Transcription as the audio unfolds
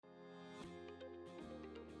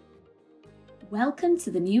Welcome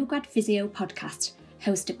to the New Grad Physio podcast,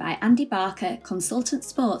 hosted by Andy Barker, consultant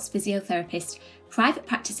sports physiotherapist, private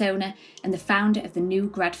practice owner and the founder of the New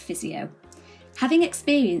Grad Physio. Having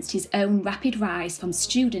experienced his own rapid rise from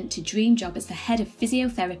student to dream job as the head of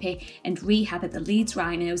physiotherapy and rehab at the Leeds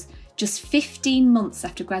Rhinos, just 15 months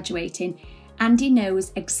after graduating, Andy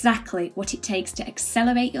knows exactly what it takes to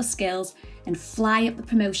accelerate your skills and fly up the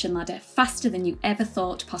promotion ladder faster than you ever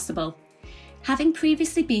thought possible. Having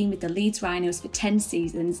previously been with the Leeds Rhinos for 10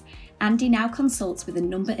 seasons, Andy now consults with a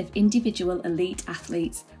number of individual elite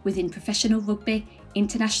athletes within professional rugby,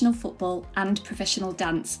 international football and professional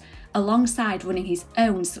dance, alongside running his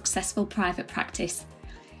own successful private practice.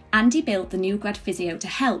 Andy built the New Grad Physio to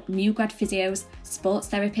help new grad physios, sports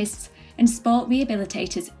therapists and sport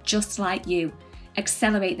rehabilitators just like you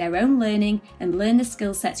accelerate their own learning and learn the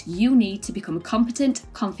skill sets you need to become a competent,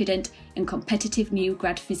 confident and competitive new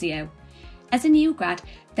grad physio. As a new grad,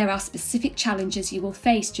 there are specific challenges you will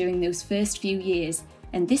face during those first few years,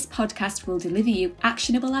 and this podcast will deliver you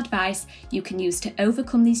actionable advice you can use to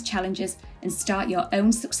overcome these challenges and start your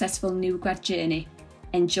own successful new grad journey.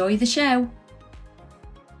 Enjoy the show!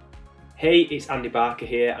 Hey, it's Andy Barker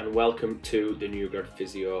here and welcome to the New Grad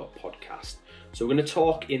Physio podcast. So we're going to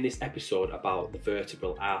talk in this episode about the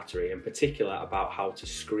vertebral artery, in particular about how to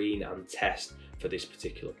screen and test for this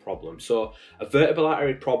particular problem. So a vertebral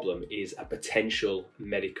artery problem is a potential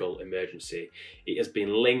medical emergency. It has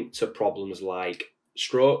been linked to problems like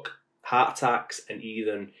stroke, heart attacks and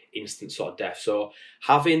even instant sort of death. So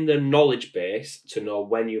having the knowledge base to know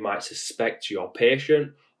when you might suspect your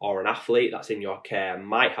patient or an athlete that's in your care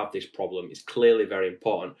might have this problem is clearly very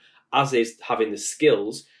important, as is having the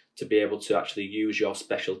skills to be able to actually use your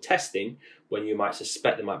special testing when you might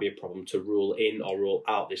suspect there might be a problem to rule in or rule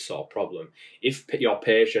out this sort of problem. If your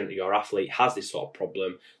patient or your athlete has this sort of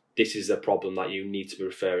problem, this is a problem that you need to be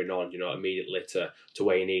referring on, immediately to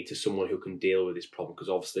where you need to someone who can deal with this problem, because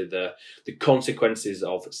obviously the consequences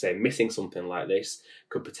of, say, missing something like this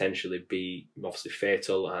could potentially be obviously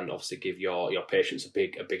fatal and obviously give your patients a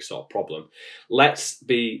big sort of problem. Let's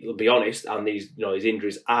be honest, and these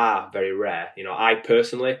injuries are very rare. I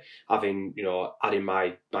personally, having adding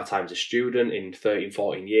my time as a student in 13,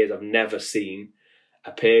 14 years, I've never seen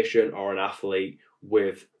a patient or an athlete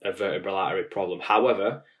with a vertebral artery problem.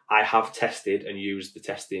 However, I have tested and used the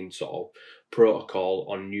testing sort of protocol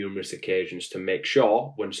on numerous occasions to make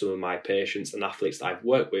sure when some of my patients and athletes that I've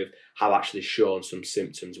worked with have actually shown some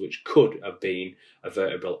symptoms which could have been a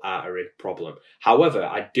vertebral artery problem. However,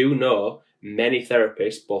 I do know many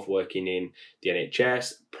therapists, both working in the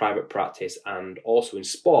NHS, private practice and also in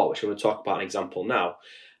sport, which I'm going to talk about an example now,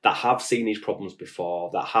 that have seen these problems before,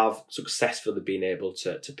 that have successfully been able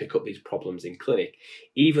to pick up these problems in clinic,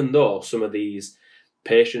 even though some of these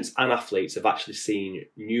patients and athletes have actually seen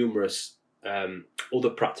numerous other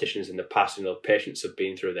practitioners in the past. Patients have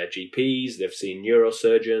been through their GPs, they've seen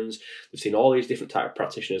neurosurgeons, they've seen all these different type of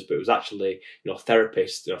practitioners, but it was actually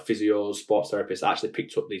therapists, physios, sports therapists actually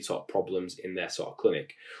picked up these sort of problems in their sort of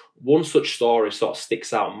clinic. One such story sort of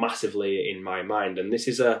sticks out massively in my mind, and this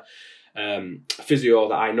is a physio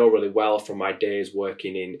that I know really well from my days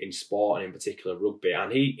working in sport and in particular rugby.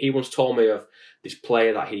 And he once told me of this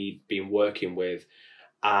player that he'd been working with,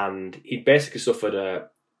 and he'd basically suffered a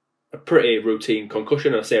pretty routine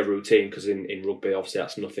concussion. And I say routine because in rugby, obviously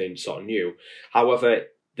that's nothing sort of new. However,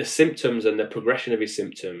 the symptoms and the progression of his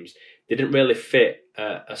symptoms didn't really fit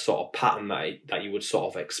a sort of pattern that you would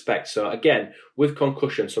sort of expect. So again, with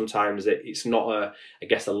concussion, sometimes it's not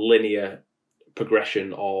a linear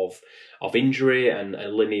progression of injury and a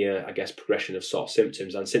linear, progression of sort of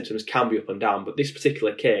symptoms, and symptoms can be up and down. But this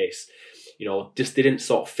particular case, just didn't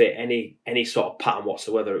sort of fit any sort of pattern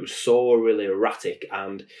whatsoever. It was so really erratic,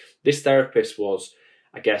 and this therapist was,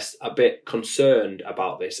 a bit concerned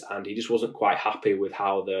about this, and he just wasn't quite happy with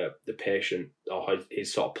how the patient or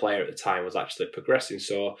his sort of player at the time was actually progressing.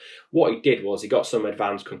 So what he did was he got some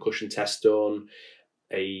advanced concussion tests done.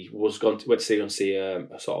 He went to see a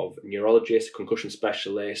sort of neurologist, a concussion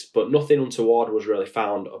specialist, but nothing untoward was really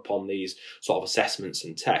found upon these sort of assessments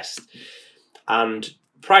and tests. And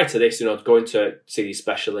prior to this, going to see these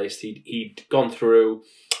specialists, he'd gone through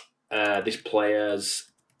this player's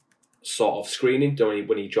sort of screening.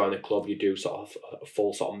 When he joined the club, you do sort of a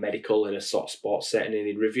full sort of medical in a sort of sports setting, and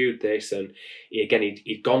he'd reviewed this, and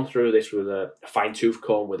he'd gone through this with a fine-tooth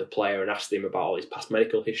comb with the player and asked him about all his past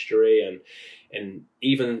medical history, and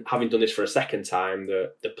even having done this for a second time,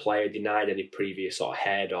 the player denied any previous sort of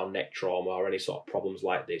head or neck trauma or any sort of problems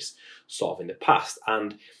like this sort of in the past.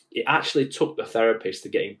 And it actually took the therapist to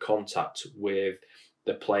get in contact with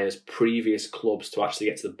the player's previous clubs to actually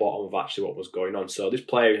get to the bottom of actually what was going on. So this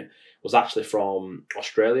player was actually from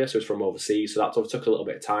Australia, so he's from overseas. So that took a little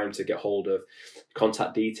bit of time to get hold of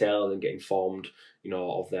contact details and get informed,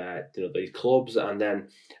 of their, these clubs. And then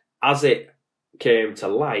as it came to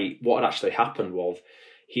light, what had actually happened was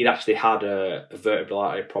he'd actually had a vertebral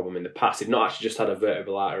artery problem in the past. He'd not actually just had a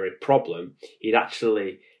vertebral artery problem. He'd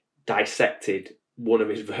actually dissected one of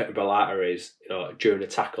his vertebral arteries, during a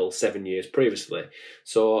tackle 7 years previously.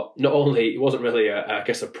 So not only it wasn't really a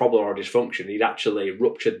problem or a dysfunction, he'd actually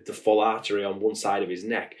ruptured the full artery on one side of his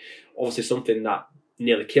neck. Obviously, something that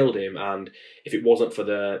nearly killed him. And if it wasn't for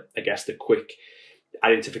the quick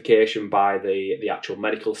identification by the actual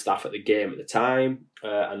medical staff at the game at the time,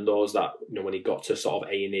 and those that, when he got to sort of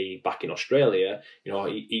A&E back in Australia,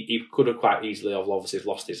 he could have quite easily have obviously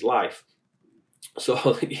lost his life.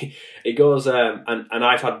 So it goes, and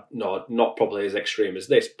I've had, not probably as extreme as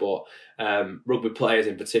this, but rugby players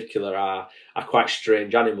in particular are quite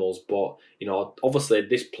strange animals. But, obviously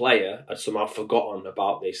this player had somehow forgotten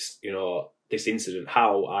about this, this incident.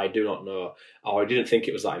 How, I do not know, or I didn't think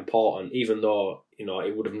it was that important, even though,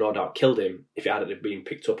 it would have no doubt killed him if it hadn't been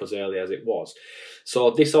picked up as early as it was.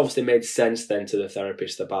 So this obviously made sense then to the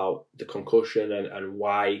therapist about the concussion and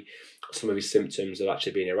why some of his symptoms have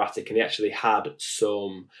actually been erratic. And he actually had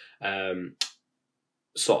some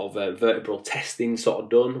vertebral testing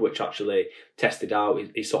done, which actually tested out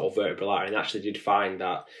his vertebral artery, and actually did find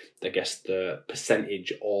that, the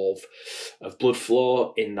percentage of blood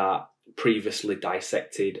flow in that previously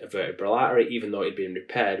dissected vertebral artery, even though it had been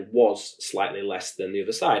repaired, was slightly less than the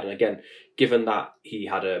other side. And again, given that he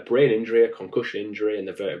had a brain injury, a concussion injury, and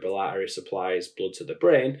the vertebral artery supplies blood to the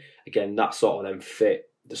brain, again, that then fit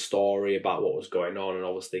the story about what was going on, and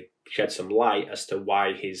obviously shed some light as to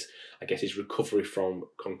why his recovery from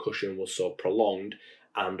concussion was so prolonged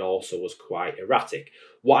and also was quite erratic.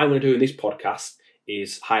 What I'm going to do in this podcast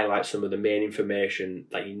is highlight some of the main information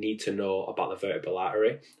that you need to know about the vertebral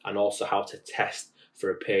artery, and also how to test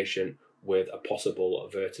for a patient with a possible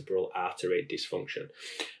vertebral artery dysfunction.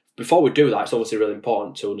 Before we do that, it's obviously really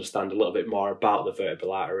important to understand a little bit more about the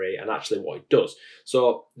vertebral artery and actually what it does.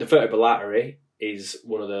 So the vertebral artery is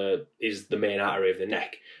the main artery of the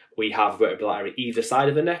neck. We have vertebral artery either side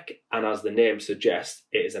of the neck, and as the name suggests,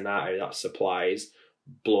 it is an artery that supplies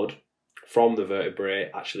blood from the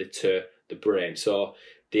vertebrae actually to the brain. So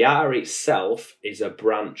the artery itself is a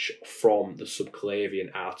branch from the subclavian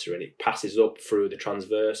artery, and it passes up through the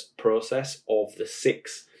transverse process of the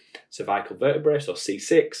 6 cervical vertebrae, so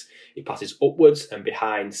C6. It passes upwards and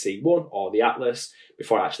behind C1 or the atlas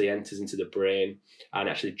before it actually enters into the brain, and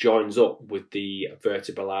actually joins up with the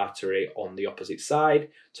vertebral artery on the opposite side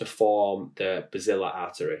to form the basilar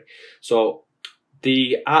artery. So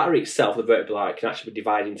the artery itself, the vertebral artery, can actually be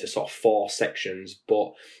divided into 4 sections,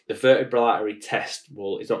 but the vertebral artery test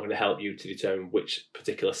is not going to help you to determine which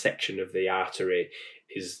particular section of the artery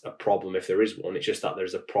is a problem, if there is one. It's just that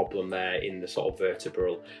there's a problem there in the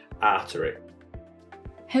vertebral artery.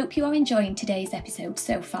 Hope you are enjoying today's episode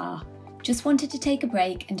so far. Just wanted to take a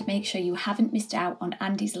break and make sure you haven't missed out on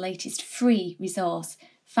Andy's latest free resource,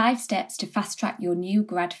 5 steps to fast track your new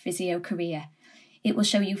grad physio career. It will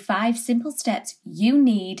show you 5 simple steps you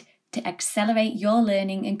need to accelerate your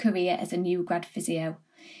learning and career as a new grad physio.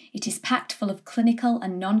 It is packed full of clinical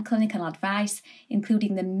and non-clinical advice,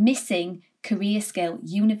 including the missing career skill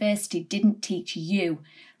university didn't teach you,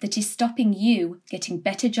 that is stopping you getting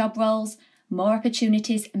better job roles, more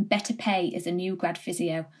opportunities and better pay as a new grad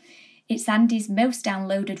physio. It's Andy's most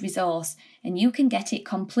downloaded resource, and you can get it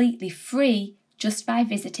completely free just by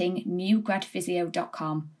visiting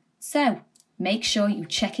newgradphysio.com. So, make sure you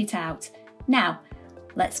check it out. Now,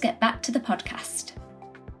 let's get back to the podcast.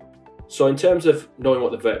 So in terms of knowing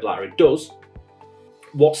what the vertebral artery does,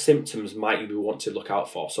 what symptoms might you want to look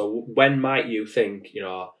out for? So when might you think,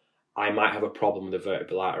 I might have a problem with the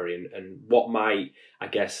vertebral artery, and what might,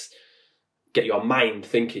 get your mind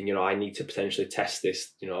thinking, I need to potentially test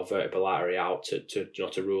this, vertebral artery out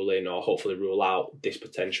to rule in or hopefully rule out this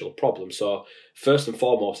potential problem. So first and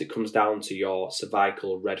foremost, it comes down to your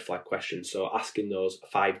cervical red flag questions. So asking those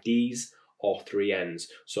 5 Ds or 3 Ns.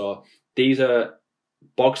 So these are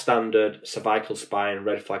bog standard cervical spine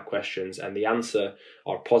red flag questions, and the answer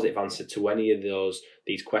or positive answer to any of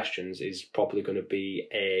these questions is probably going to be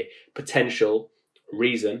a potential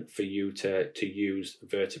reason for you to use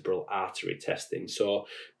vertebral artery testing. So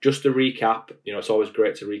just to recap, it's always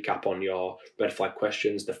great to recap on your red flag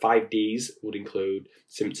questions. The 5 Ds would include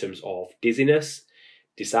symptoms of dizziness,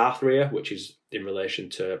 dysarthria, which is in relation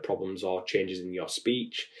to problems or changes in your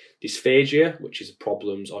speech, dysphagia, which is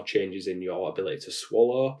problems or changes in your ability to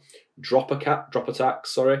swallow, drop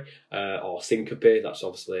attacks, or syncope. That's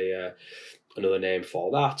obviously another name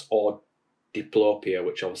for that, or diplopia,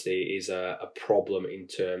 which obviously is a problem in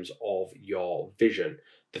terms of your vision.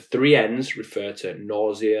 The three N's refer to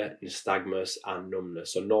nausea, nystagmus, and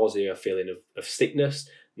numbness. So nausea, a feeling of sickness.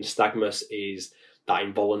 Nystagmus is that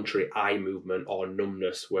involuntary eye movement, or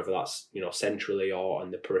numbness, whether that's centrally or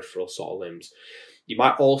on the peripheral sort of limbs. You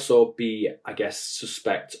might also be,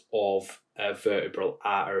 suspect of a vertebral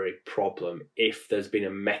artery problem if there's been a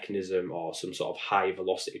mechanism or some sort of high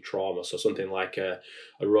velocity trauma. So something like a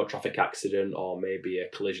road traffic accident or maybe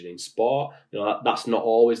a collision in sport. That's not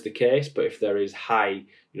always the case, but if there is high,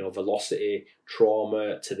 velocity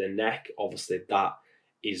trauma to the neck, obviously that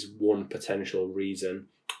is one potential reason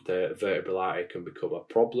the vertebral artery can become a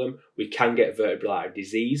problem. We can get vertebral artery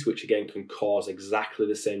disease, which again can cause exactly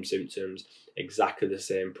the same symptoms, exactly the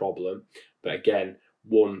same problem. But again,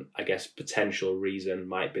 one, potential reason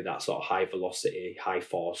might be that sort of high velocity, high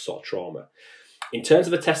force sort of trauma. In terms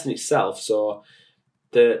of the testing itself, so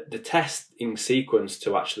the test in sequence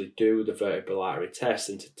to actually do the vertebral artery test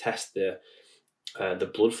and to test the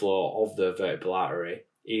blood flow of the vertebral artery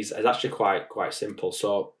is actually quite simple.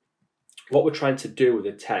 So what we're trying to do with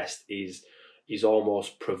the test is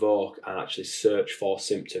almost provoke and actually search for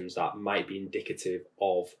symptoms that might be indicative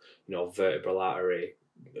of vertebral artery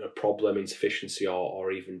problem, insufficiency,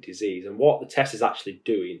 or even disease. And what the test is actually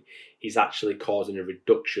doing is actually causing a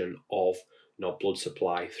reduction of blood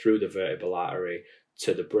supply through the vertebral artery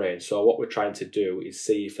to the brain. So what we're trying to do is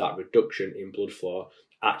see if that reduction in blood flow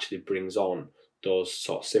actually brings on those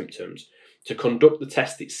sort of symptoms. To conduct the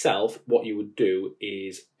test itself, what you would do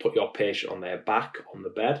is put your patient on their back on the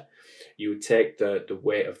bed. You would take the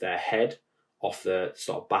weight of their head off the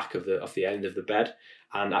sort of back of the end of the bed,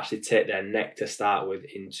 and actually take their neck to start with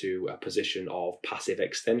into a position of passive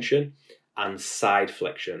extension and side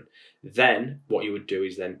flexion. Then what you would do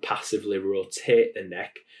is then passively rotate the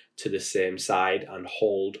neck to the same side and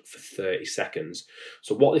hold for 30 seconds.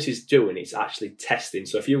 So what this is doing, it's actually testing.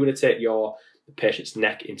 So if you're going to take the patient's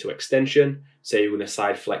neck into extension, say you're going to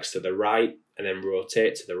side flex to the right and then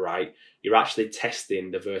rotate to the right, you're actually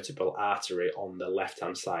testing the vertebral artery on the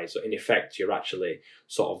left-hand side. So in effect, you're actually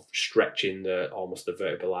sort of stretching almost the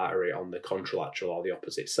vertebral artery on the contralateral or the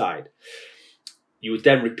opposite side. You would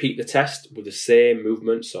then repeat the test with the same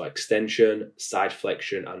movement, so extension, side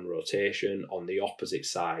flexion, and rotation on the opposite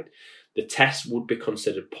side. The test would be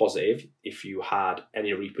considered positive if you had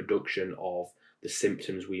any reproduction of the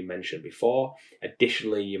symptoms we mentioned before.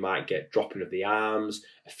 Additionally, you might get dropping of the arms,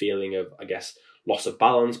 a feeling of, loss of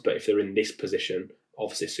balance, but if they're in this position,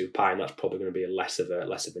 obviously supine, that's probably going to be less of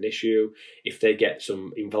an issue. If they get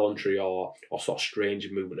some involuntary or sort of strange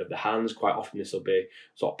movement of the hands, quite often this will be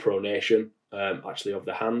sort of pronation of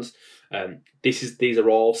the hands. These are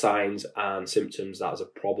all signs and symptoms that there's a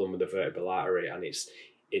problem with the vertebral artery, and it's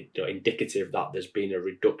indicative that there's been a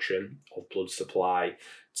reduction of blood supply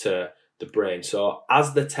to the brain. So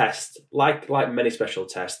as the test, like many special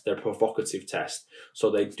tests, they're provocative tests, so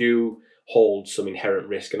they do hold some inherent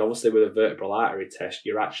risk. And obviously with a vertebral artery test,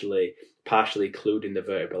 you're actually partially occluding the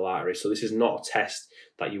vertebral artery. So this is not a test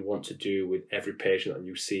that you want to do with every patient that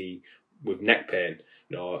you see with neck pain.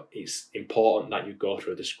 It's important that you go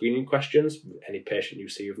through the screening questions with any patient you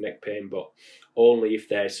see with neck pain, but only if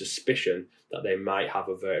there's suspicion that they might have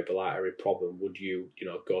a vertebral artery problem would you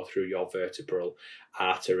go through your vertebral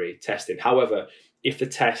artery testing. However, if the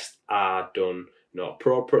tests are done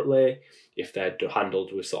appropriately, if they're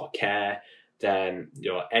handled with sort of care, then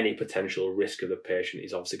any potential risk of the patient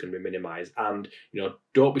is obviously going to be minimized. And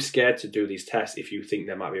don't be scared to do these tests if you think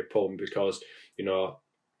there might be a problem, because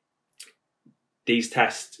these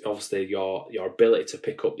tests, obviously your ability to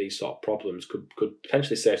pick up these sort of problems could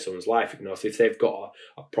potentially save someone's life. If they've got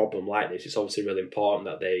a problem like this, it's obviously really important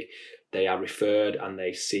that they are referred and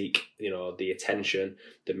they seek the attention,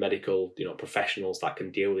 the medical professionals that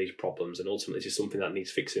can deal with these problems. And ultimately this is something that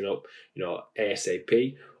needs fixing up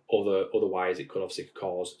ASAP. Otherwise it could obviously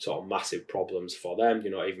cause sort of massive problems for them,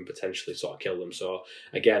 even potentially sort of kill them. So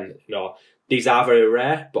again, these are very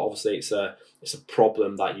rare, but obviously it's a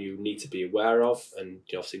problem that you need to be aware of, and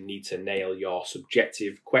you obviously need to nail your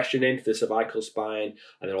subjective questioning for the cervical spine,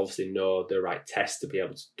 and then obviously know the right test to be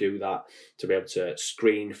able to do that, to be able to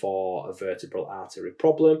screen for a vertebral artery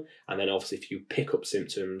problem. And then obviously if you pick up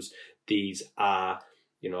symptoms, these are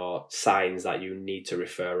signs that you need to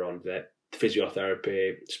refer on. That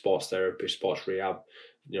physiotherapy, sports therapy, sports rehab,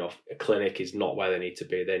 a clinic is not where they need to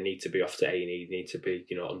be. They need to be off to A&E, need to be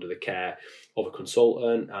under the care of a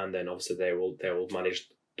consultant, and then obviously they will manage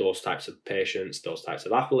those types of patients, those types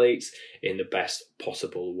of athletes in the best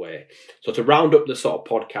possible way. So to round up the sort of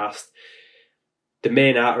podcast, the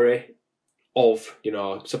main artery of,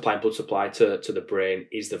 supplying blood supply to the brain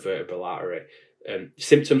is the vertebral artery.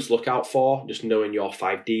 Symptoms to look out for, just knowing your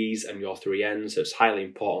 5Ds and your 3Ns. It's highly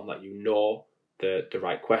important that you know the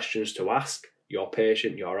right questions to ask your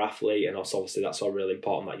patient, your athlete, and also obviously that's all really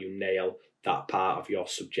important that you nail that part of your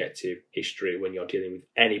subjective history when you're dealing with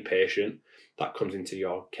any patient that comes into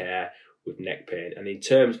your care with neck pain. And in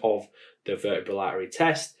terms of the vertebral artery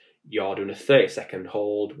test, you're doing a 30-second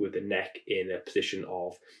hold with the neck in a position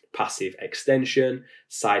of passive extension,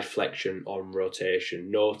 side flexion on rotation,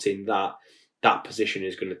 noting that that position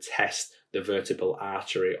is going to test the vertebral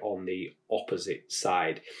artery on the opposite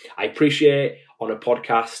side. I appreciate on a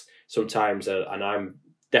podcast sometimes, and I'm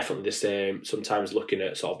definitely the same, sometimes looking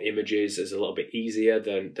at sort of images is a little bit easier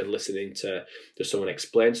than listening to someone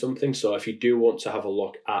explain something. So if you do want to have a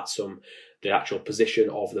look at the actual position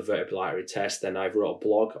of the vertebral artery test, then I've wrote a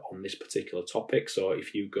blog on this particular topic. So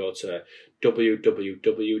if you go to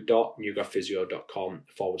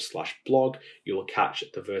www.newgradphysio.com/blog, you'll catch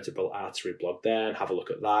the vertebral artery blog there and have a look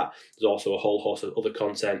at that. There's also a whole host of other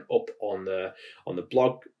content up on the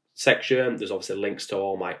blog section. There's obviously links to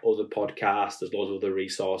all my other podcasts. There's loads of other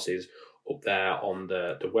resources up there on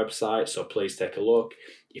the website, so please take a look.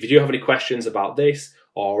 If you do have any questions about this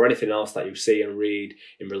or anything else that you see and read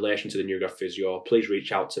in relation to the New Grad Physio, please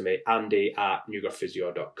reach out to me,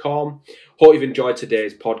 andy@newgradphysio.com. Hope you've enjoyed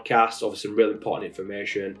today's podcast. Obviously some really important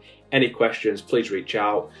information. Any questions, please reach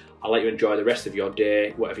out. I'll let you enjoy the rest of your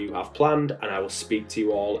day, whatever you have planned, and I will speak to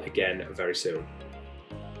you all again very soon.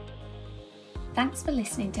 Thanks for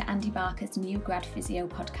listening to Andy Barker's New Grad Physio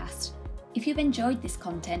podcast. If you've enjoyed this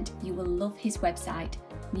content, you will love his website,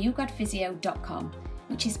 newgradphysio.com,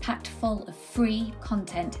 which is packed full of free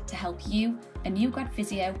content to help you, a new grad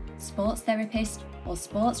physio, sports therapist, or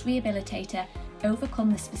sports rehabilitator,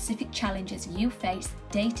 overcome the specific challenges you face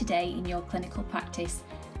day to day in your clinical practice,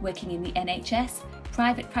 working in the NHS,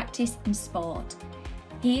 private practice, and sport.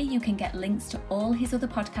 Here you can get links to all his other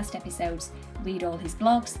podcast episodes, read all his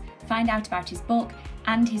blogs, find out about his book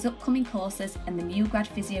and his upcoming courses and the New Grad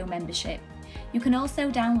Physio membership. You can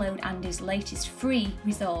also download Andy's latest free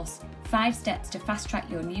resource, 5 Steps to Fast Track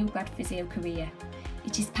Your New Grad Physio Career.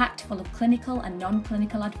 It is packed full of clinical and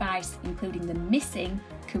non-clinical advice, including the missing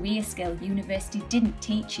career skill university didn't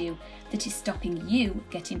teach you that is stopping you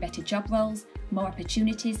getting better job roles, more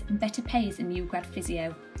opportunities and better pay as a new grad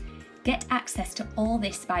physio. Get access to all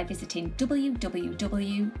this by visiting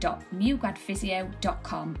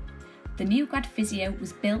www.newgradphysio.com. The New Grad Physio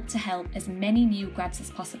was built to help as many new grads as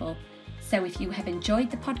possible. So if you have enjoyed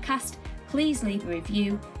the podcast, please leave a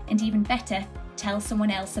review and even better, tell someone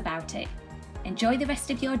else about it. Enjoy the rest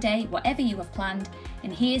of your day, whatever you have planned,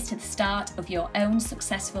 and here's to the start of your own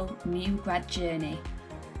successful new grad journey.